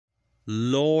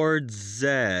Lord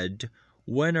Zed,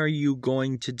 when are you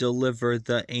going to deliver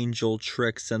the Angel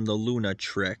Tricks and the Luna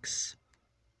Tricks?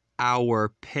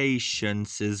 Our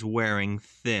patience is wearing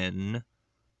thin.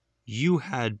 You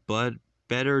had but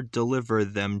better deliver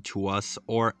them to us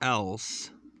or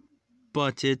else.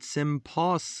 But it's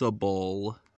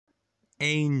impossible.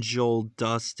 Angel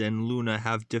Dust and Luna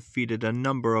have defeated a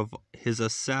number of his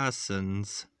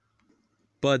assassins.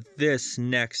 But this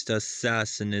next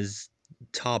assassin is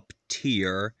top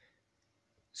tier.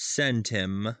 Send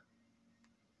him.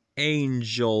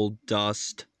 Angel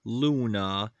Dust,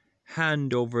 Luna,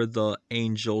 hand over the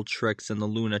Angel Tricks and the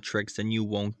Luna Tricks and you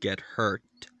won't get hurt.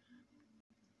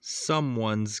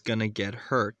 Someone's gonna get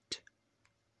hurt,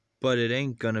 but it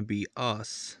ain't gonna be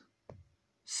us.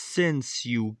 Since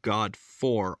you got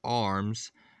 4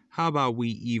 arms, how about we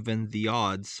even the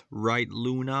odds, right,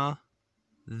 Luna?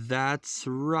 That's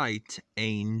right,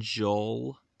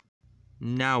 Angel.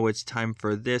 Now it's time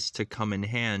for this to come in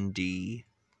handy.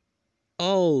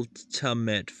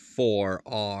 Ultimate 4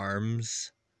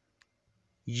 arms.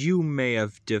 You may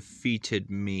have defeated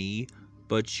me,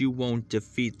 but you won't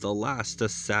defeat the last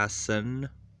assassin.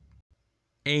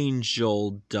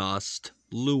 Angel Dust,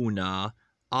 Luna,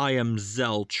 I am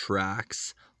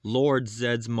Zeltrax, Lord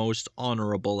Zed's most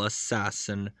honorable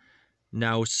assassin.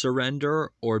 Now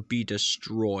surrender or be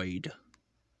destroyed.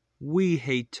 We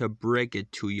hate to break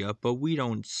it to you, but we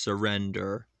don't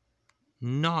surrender.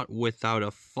 Not without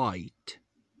a fight.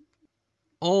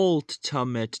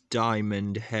 Ultimate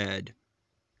Diamond Head.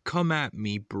 Come at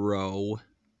me, bro.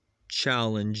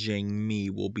 Challenging me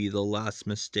will be the last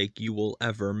mistake you will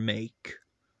ever make.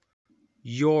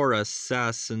 Your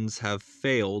assassins have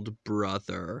failed,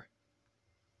 brother.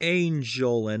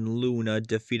 Angel and Luna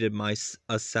defeated my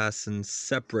assassins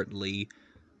separately,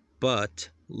 but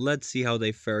let's see how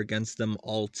they fare against them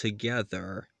all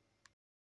together.